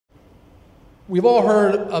We've all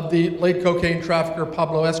heard of the late cocaine trafficker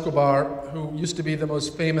Pablo Escobar, who used to be the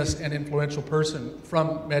most famous and influential person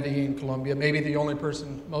from Medellin, Colombia, maybe the only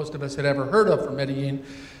person most of us had ever heard of from Medellin.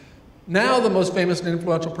 Now the most famous and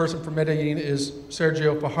influential person from Medellin is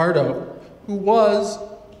Sergio Fajardo, who was,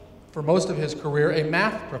 for most of his career, a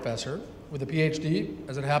math professor with a PhD,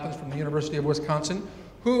 as it happens, from the University of Wisconsin,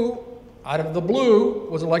 who, out of the blue,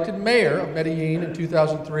 was elected mayor of Medellin in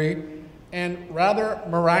 2003, and rather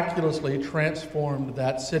miraculously transformed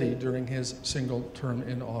that city during his single term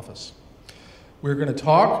in office. We're going to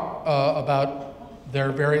talk about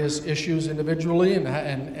their various issues individually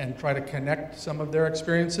and try to connect some of their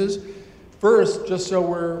experiences. First, just so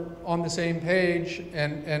we're on the same page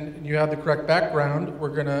and you have the correct background,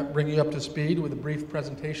 we're going to bring you up to speed with a brief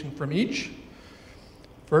presentation from each.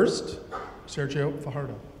 First, Sergio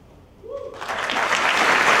Fajardo.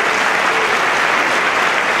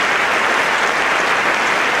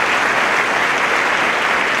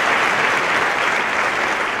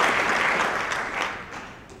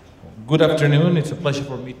 Good afternoon. It's a pleasure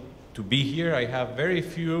for me to be here. I have very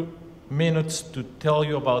few minutes to tell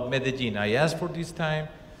you about Medellin. I asked for this time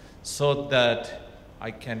so that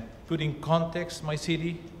I can put in context my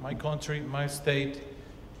city, my country, my state,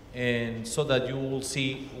 and so that you will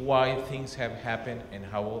see why things have happened and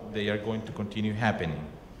how they are going to continue happening.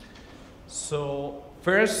 So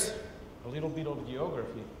first, a little bit of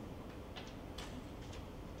geography.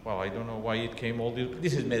 Well, I don't know why it came all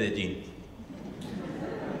this is Medellin.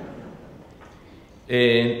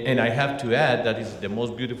 And I have to add that it's the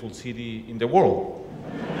most beautiful city in the world.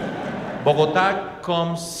 Bogota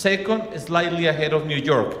comes second, slightly ahead of New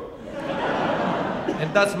York.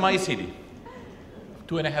 And that's my city.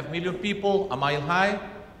 2.5 million people, a mile high.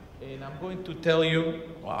 And I'm going to tell you,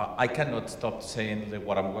 well, I cannot stop saying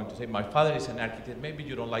what I'm going to say. My father is an architect. Maybe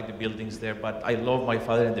you don't like the buildings there, but I love my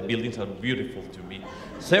father and the buildings are beautiful to me.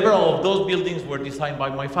 Several of those buildings were designed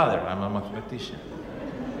by my father. I'm a mathematician.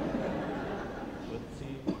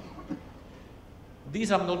 This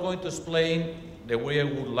I'm not going to explain the way I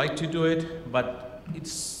would like to do it, but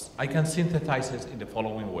I can synthesize it in the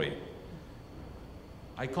following way.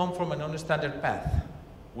 I come from a non-standard path.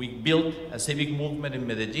 We built a civic movement in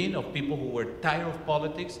Medellin of people who were tired of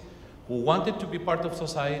politics, who wanted to be part of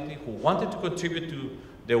society, who wanted to contribute to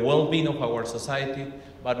the well-being of our society,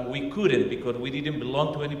 but we couldn't because we didn't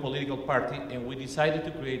belong to any political party, and we decided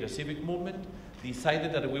to create a civic movement,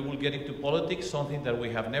 decided that we will get into politics, something that we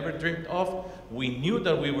have never dreamed of. We knew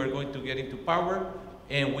that we were going to get into power,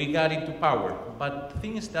 and we got into power. But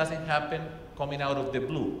things doesn't happen coming out of the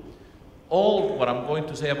blue. All what I'm going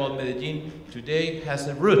to say about Medellin today has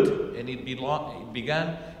a root, and it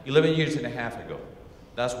began 11 years and a half ago.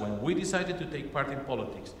 That's when we decided to take part in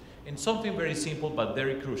politics. And something very simple but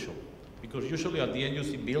very crucial, because usually at the end you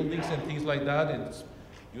see buildings and things like that, and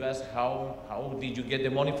you ask how did you get the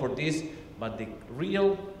money for this? But the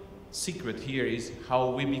real secret here is how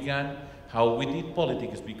we began, how we did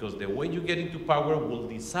politics, because the way you get into power will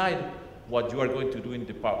decide what you are going to do in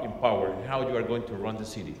power and how you are going to run the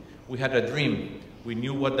city. We had a dream. We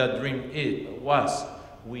knew what that dream was.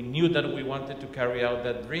 We knew that we wanted to carry out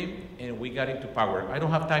that dream, and we got into power. I don't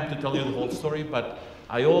have time to tell you the whole story, but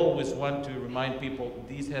I always want to remind people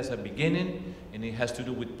this has a beginning, and it has to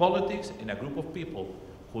do with politics and a group of people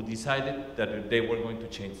who decided that they were going to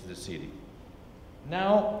change the city.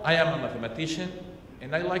 Now, I am a mathematician,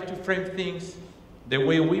 and I like to frame things the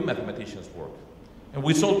way we mathematicians work. And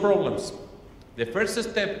we solve problems. The first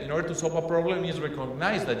step in order to solve a problem is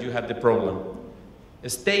recognize that you have the problem.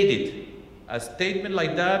 State it. A statement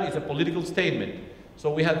like that is a political statement.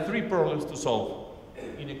 So we had 3 problems to solve: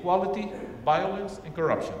 inequality, violence, and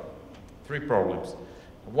corruption. 3 problems.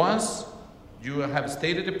 Once you have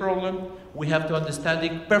stated the problem, we have to understand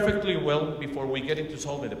it perfectly well before we get into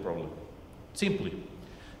solving the problem. Simply.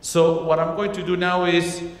 So what I'm going to do now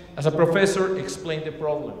is, as a professor, explain the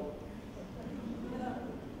problem.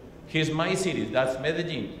 Here's my city, that's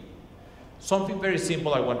Medellin. Something very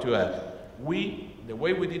simple I want to add. The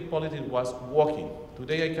way we did politics was walking.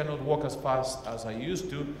 Today I cannot walk as fast as I used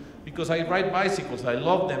to because I ride bicycles. I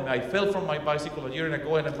love them. I fell from my bicycle a year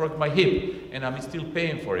ago and I broke my hip, and I'm still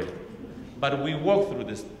paying for it. But we walk through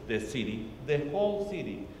the city, the whole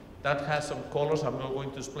city. That has some colors I'm not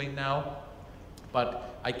going to explain now,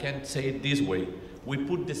 but I can say it this way. We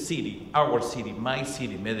put the city, our city, my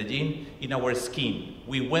city, Medellin, in our skin.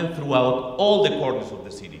 We went throughout all the corners of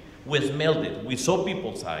the city. We smelled it. We saw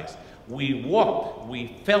people's eyes. We walked.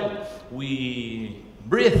 We felt. We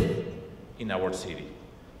breathed in our city.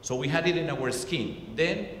 So we had it in our skin.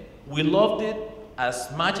 Then we loved it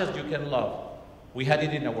as much as you can love. We had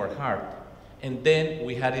it in our heart. And then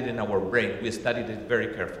we had it in our brain. We studied it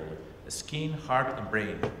very carefully. Skin, heart, and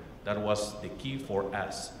brain. That was the key for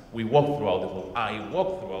us. I walked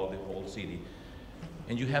throughout the whole city.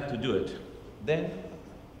 And you have to do it. Then,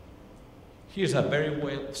 here's a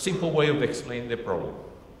very simple way of explaining the problem.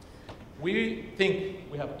 We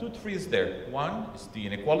think we have two trees there. One is the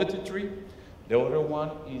inequality tree. The other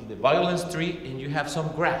one is the violence tree, and you have some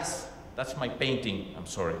grass. That's my painting, I'm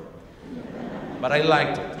sorry. But I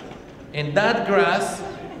liked it. And that grass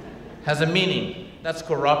has a meaning. That's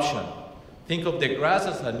corruption. Think of the grass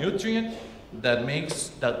as a nutrient that makes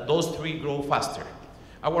those trees grow faster.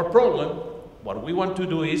 Our problem, what we want to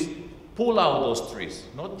do is pull out those trees,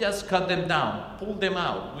 not just cut them down, pull them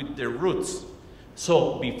out with their roots.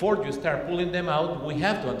 So before you start pulling them out, we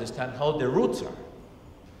have to understand how the roots are.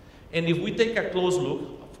 And if we take a close look,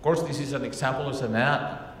 of course this is an example, it's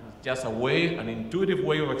just an intuitive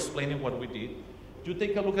way of explaining what we did. You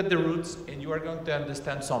take a look at the roots and you are going to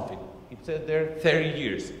understand something. It said there 30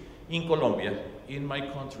 years. In Colombia, in my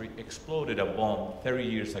country, exploded a bomb 30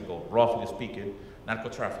 years ago, roughly speaking,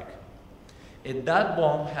 narco-traffic. And that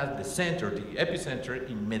bomb has the epicenter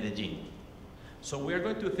in Medellin. So we are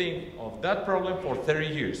going to think of that problem for 30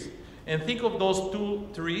 years. And think of those two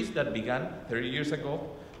trees that began 30 years ago,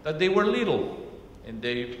 that they were little, and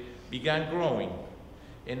they began growing.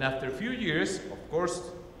 And after a few years, of course,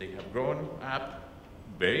 they have grown up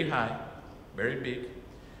very high, very big.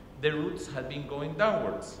 The roots have been going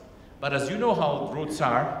downwards. But as you know how roots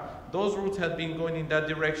are, those roots have been going in that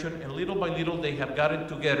direction, and little by little they have gotten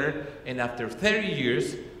together, and after 30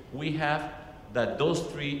 years, we have that those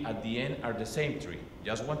three at the end are the same tree,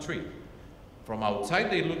 just one tree. From outside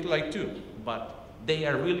they look like two, but they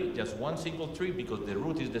are really just one single tree because the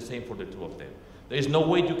root is the same for the two of them. There is no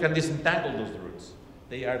way you can disentangle those roots.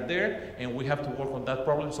 They are there, and we have to work on that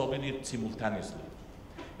problem, solving it simultaneously.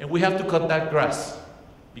 And we have to cut that grass,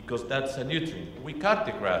 because that's a nutrient. We cut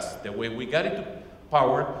the grass, the way we got it to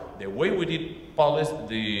power, the way we did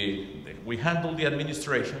policy, we handled the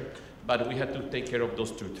administration, but we had to take care of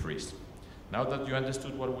those two trees. Now that you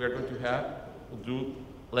understood what we are going to do,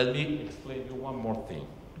 let me explain you one more thing.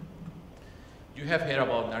 You have heard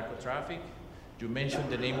about narco-traffic. You mentioned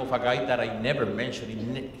the name of a guy that I never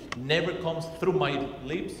mentioned. It never comes through my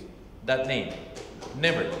lips, that name.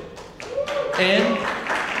 Never. And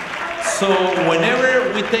so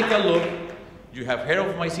whenever we take a look, you have heard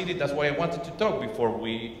of my city, that's why I wanted to talk before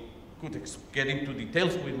we could get into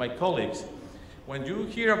details with my colleagues. When you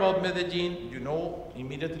hear about Medellin, you know,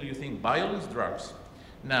 immediately you think violence, drugs.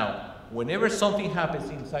 Now, whenever something happens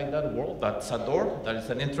inside that world, that's a door, that is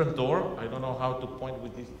an entrance door. I don't know how to point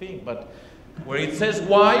with this thing, but where it says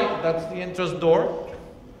Y, that's the entrance door.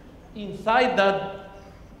 Inside that,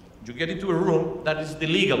 you get into a room that is the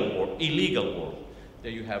illegal world.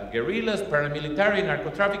 There you have guerrillas, paramilitary,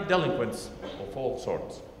 narco-traffic delinquents of all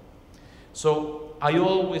sorts. So I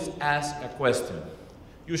always ask a question.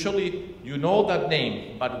 Usually you know that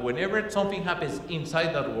name, but whenever something happens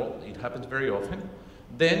inside that world, it happens very often,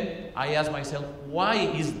 then I ask myself, why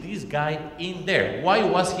is this guy in there? Why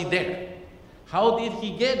was he there? How did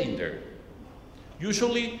he get in there?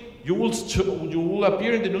 Usually you will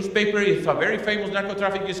appear in the newspaper if a very famous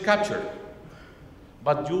narco-traffic is captured.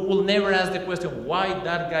 But you will never ask the question why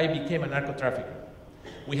that guy became a narco-trafficker.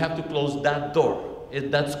 We have to close that door.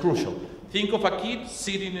 That's crucial. Think of a kid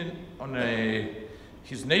sitting on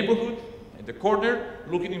his neighborhood in the corner,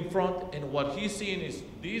 looking in front, and what he's seeing is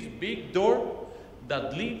this big door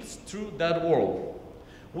that leads through that world.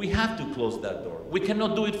 We have to close that door. We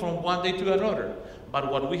cannot do it from one day to another.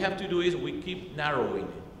 But what we have to do is we keep narrowing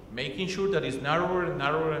it, making sure that it's narrower and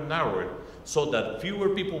narrower and narrower, so that fewer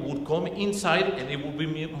people would come inside and it would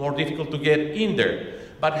be more difficult to get in there.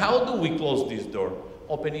 But how do we close this door?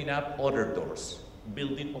 Opening up other doors,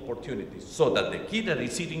 building opportunities, so that the kid that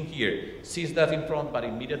is sitting here sees that in front, but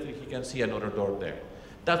immediately he can see another door there.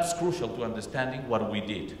 That's crucial to understanding what we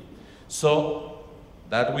did. So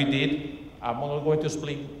that we did, I'm not going to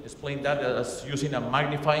explain that as using a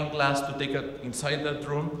magnifying glass to take it inside that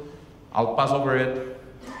room. I'll pass over it.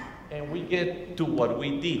 And we get to what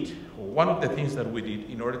we did, or one of the things that we did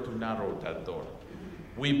in order to narrow that door.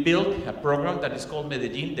 We built a program that is called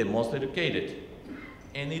Medellin, the Most Educated.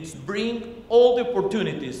 And it's bring all the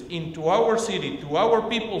opportunities into our city, to our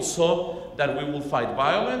people, so that we will fight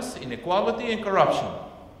violence, inequality, and corruption.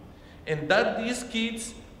 And that these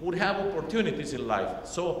kids would have opportunities in life.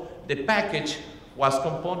 So the package was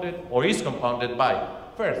compounded, or is compounded by,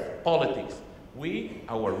 first, politics.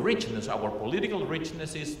 Our richness, our political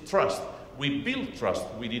richness is trust. We built trust.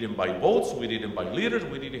 We didn't buy votes, we didn't buy leaders,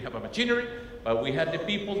 we didn't have a machinery, but we had the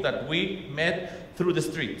people that we met through the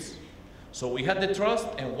streets. So we had the trust,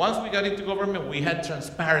 and once we got into government, we had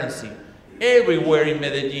transparency. Everywhere in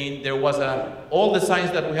Medellin, there was all the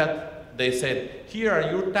signs that we had, they said, here are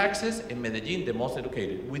your taxes, in Medellin, the most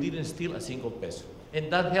educated. We didn't steal a single peso.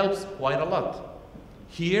 And that helps quite a lot.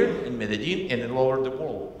 Here in Medellin and all over the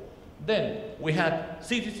world. Then we had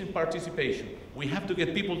citizen participation. We have to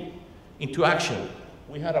get people into action.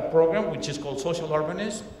 We had a program which is called Social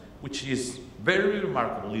Urbanism, which is very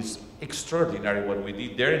remarkable. It's extraordinary what we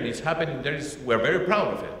did there, and it's happening there. We're very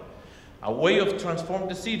proud of it. A way of transform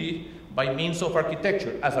the city by means of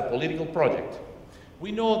architecture as a political project.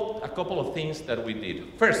 We know a couple of things that we did.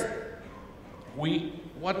 First,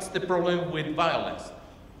 what's the problem with violence?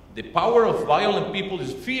 The power of violent people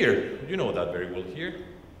is fear. You know that very well here.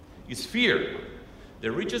 It's fear.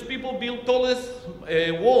 The richest people build tallest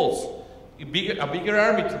walls, a bigger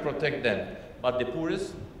army to protect them. But the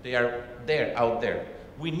poorest, they are there, out there.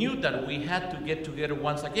 We knew that we had to get together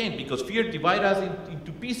once again because fear divides us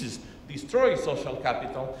into pieces, destroys social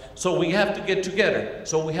capital. So we have to get together.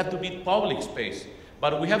 So we have to build public space.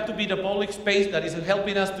 But we have to be the public space that is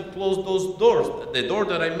helping us to close those doors, the door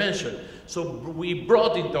that I mentioned. So we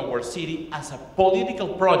brought into our city as a political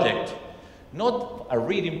project, not a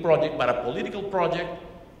reading project, but a political project,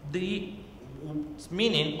 the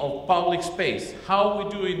meaning of public space, how we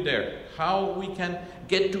do it there, how we can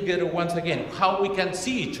get together once again, how we can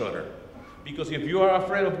see each other. Because if you are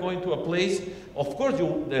afraid of going to a place, of course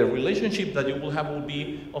the relationship that you will have will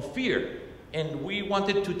be of fear. And we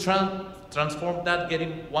wanted to transform that,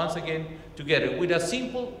 getting once again together with a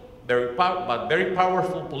simple, but very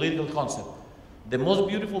powerful political concept. The most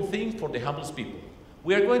beautiful thing for the humblest people.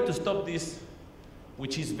 We are going to stop this,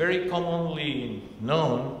 which is very commonly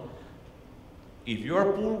known. If you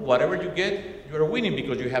are poor, whatever you get, you are winning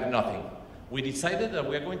because you have nothing. We decided that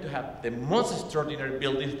we are going to have the most extraordinary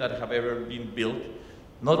buildings that have ever been built,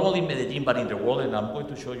 not only in Medellin, but in the world, and I'm going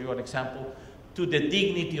to show you an example, to the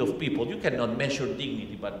dignity of people. You cannot measure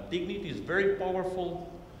dignity, but dignity is a very powerful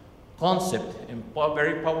concept and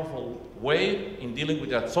very powerful way in dealing with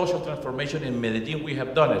that social transformation. In Medellin, we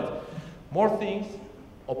have done it. More things,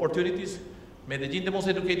 opportunities. Medellin, the most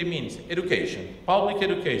educated means education, public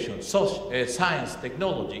education, science,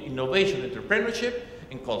 technology, innovation, entrepreneurship,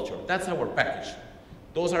 and culture. That's our package.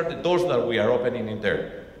 Those are the doors that we are opening in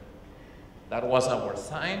there. That was our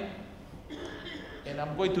sign. And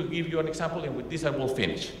I'm going to give you an example, and with this I will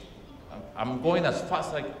finish. I'm going as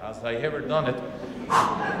fast as I ever done it.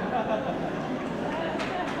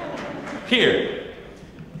 Here,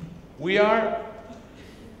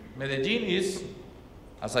 Medellin is,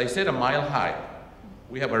 as I said, a mile high.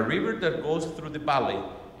 We have a river that goes through the valley,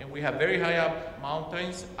 and we have very high up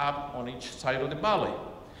mountains up on each side of the valley.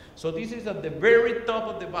 So this is at the very top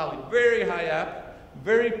of the valley, very high up,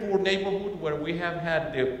 very poor neighborhood where we have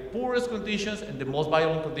had the poorest conditions and the most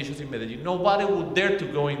violent conditions in Medellin. Nobody would dare to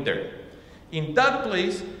go in there. In that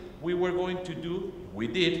place, we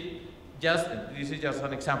did, this is just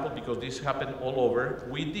an example because this happened all over,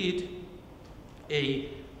 we did a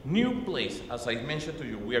new place, as I mentioned to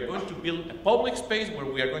you. We are going to build a public space where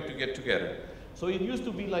we are going to get together. So it used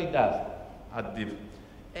to be like that, at the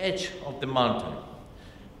edge of the mountain.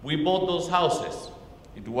 We bought those houses.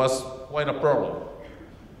 It was quite a problem.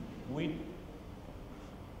 We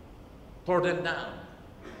tore them down.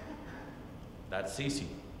 That's easy.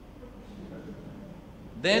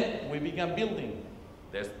 Then we began building.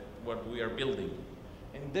 That's what we are building.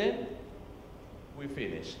 And then we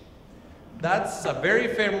finished. That's a very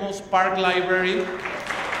famous park library. It's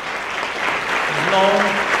known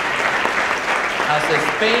as the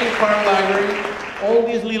Spain Park Library. All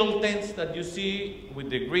these little tents that you see with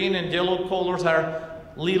the green and yellow colors are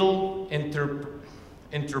little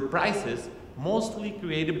enterprises, mostly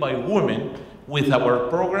created by women with our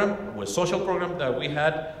program, with social program that we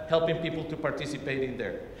had, helping people to participate in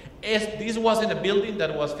there. This wasn't a building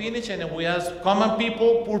that was finished, and we asked common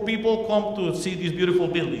people, poor people, come to see this beautiful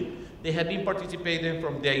building. They had been participating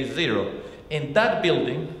from day zero. And that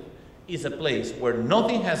building is a place where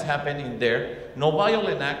nothing has happened in there, no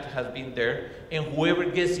violent act has been there, and whoever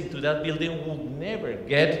gets into that building will never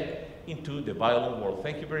get into the violent world.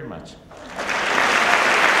 Thank you very much.